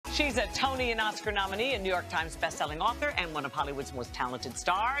She's a Tony and Oscar nominee, a New York Times bestselling author, and one of Hollywood's most talented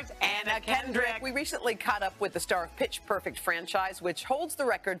stars, Anna Kendrick. We recently caught up with the star of Pitch Perfect franchise, which holds the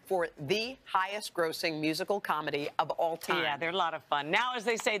record for the highest-grossing musical comedy of all time. Yeah, they're a lot of fun. Now, as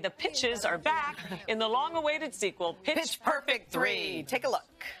they say, the pitches are back in the long-awaited sequel, Pitch Perfect 3. Take a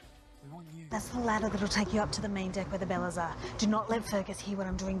look. That's the ladder that'll take you up to the main deck where the Bellas are. Do not let Fergus hear what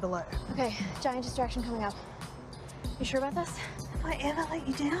I'm doing below. Okay, giant distraction coming up. You sure about this? Have I ever let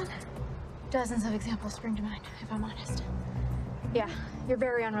you down? Dozens of examples spring to mind, if I'm honest. Yeah, you're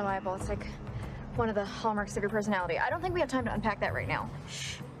very unreliable. It's like one of the hallmarks of your personality. I don't think we have time to unpack that right now.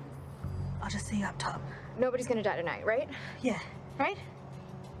 Shh. I'll just see you up top. Nobody's gonna die tonight, right? Yeah. Right?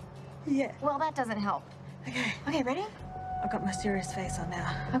 Yeah. Well, that doesn't help. Okay. Okay, ready? I've got my serious face on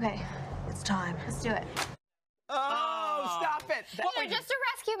now. Okay. It's time. Let's do it. Oh, stop it. They're just a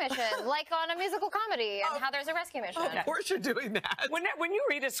rescue mission, like on a musical comedy, and how there's a rescue mission. Of course you're doing that. When you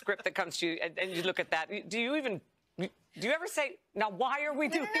read a script that comes to you and you look at that, do you ever say, now why are we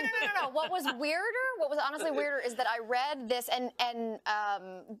doing this? No. What was honestly weirder is that I read this, and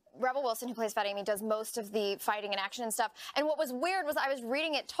Rebel Wilson, who plays Fat Amy, does most of the fighting and action and stuff. And what was weird was I was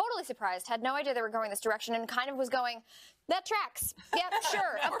reading it totally surprised, had no idea they were going this direction, and kind of was going, that tracks. Yep,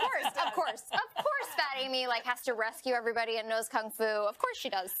 sure, of course, Fat Amy has to rescue everybody and knows kung fu. Of course she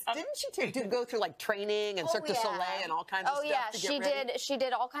does. Didn't she go through training and Cirque du Soleil and all kinds of stuff? Oh yeah, to get ready? She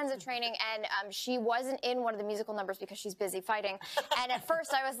did all kinds of training, and she wasn't in one of the musical numbers because she's busy fighting. And at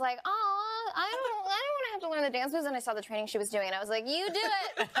first I was like, oh, I don't want to have to learn the dance moves. And I saw the training she was doing, and I was like, you do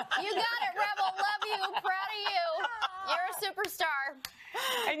it, you got it, Rebel. Love you, proud of you. You're a superstar.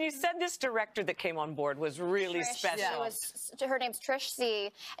 And you said this director that came on board was really Trish, special. Her name's Trish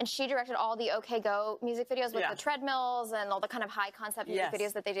C, and she directed all the OK Go music videos with the treadmills and all the kind of high concept music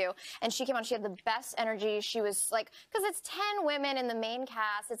videos that they do. And she came on, she had the best energy. She was like, because it's 10 women in the main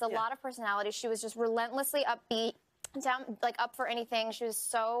cast, it's a lot of personality. She was just relentlessly upbeat. Up for anything. She was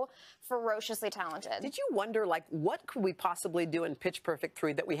so ferociously talented. Did you wonder, what could we possibly do in Pitch Perfect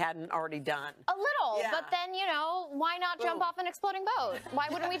 3 that we hadn't already done? A little, but then, why not jump off an exploding boat? Why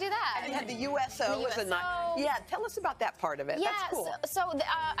wouldn't we do that? And you had the USO. Yeah, tell us about that part of it. Yeah, that's cool. So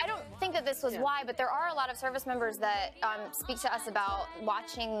I don't think that this was why, but there are a lot of service members that speak to us about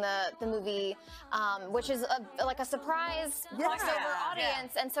watching the movie, which is a surprise crossover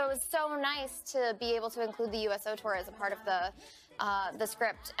audience, and so it was so nice to be able to include the USO tour as a part of the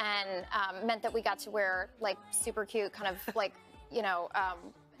script, and meant that we got to wear super cute kind of for the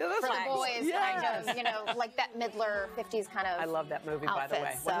boys kind of that Midler 50s kind of I love that movie, by the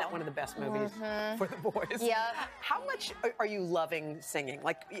way. Wasn't that one of the best movies for the boys? Yeah. How much are you loving singing?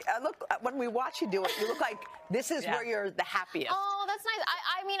 When we watch you do it, you look like this is where you're the happiest. Oh, that's nice.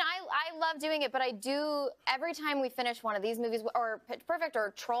 I love doing it, but I do every time we finish one of these movies, or Pitch Perfect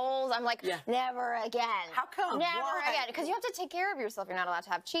or Trolls, I'm like, never again. How come? Never again. Because you have to take care of yourself. You're not allowed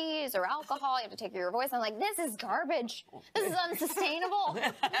to have cheese or alcohol. You have to take care of your voice. I'm like, this is garbage. This is unsustainable.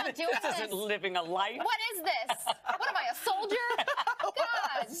 I'm not doing this isn't living a life. What is this? What am I, a soldier?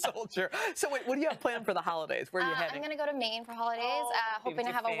 God. A soldier. So wait, what do you have planned for the holidays? Where are you heading? I'm going to go to Maine for holidays, hoping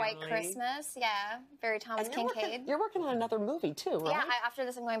to have a white Christmas. Yeah, very Thomas Kincaid. You're working on another movie, too, right? Yeah, after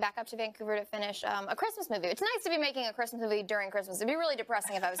this I'm going back up to Vancouver to finish a Christmas movie. It's nice to be making a Christmas movie during Christmas. It'd be really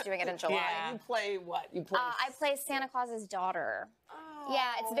depressing if I was doing it in July. You play what? You play... I play Santa Claus's daughter. Oh.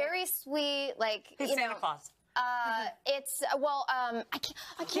 Yeah, it's very sweet. Who's Santa Claus? It's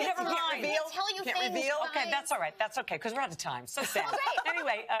I can't tell you things. Reveal? Okay, that's all right. That's okay, because we're out of time. So sad. Oh, great.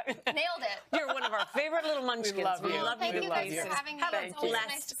 Anyway, nailed it. You're one of our favorite little munchkins. We love you. Thank you guys for having me. It's always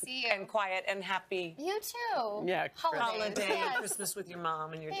nice to see you. And quiet and happy. You too. Yeah. Holiday, Christmas with your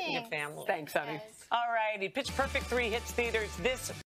mom and your family. Thanks, honey. All righty. Pitch Perfect 3 hits theaters this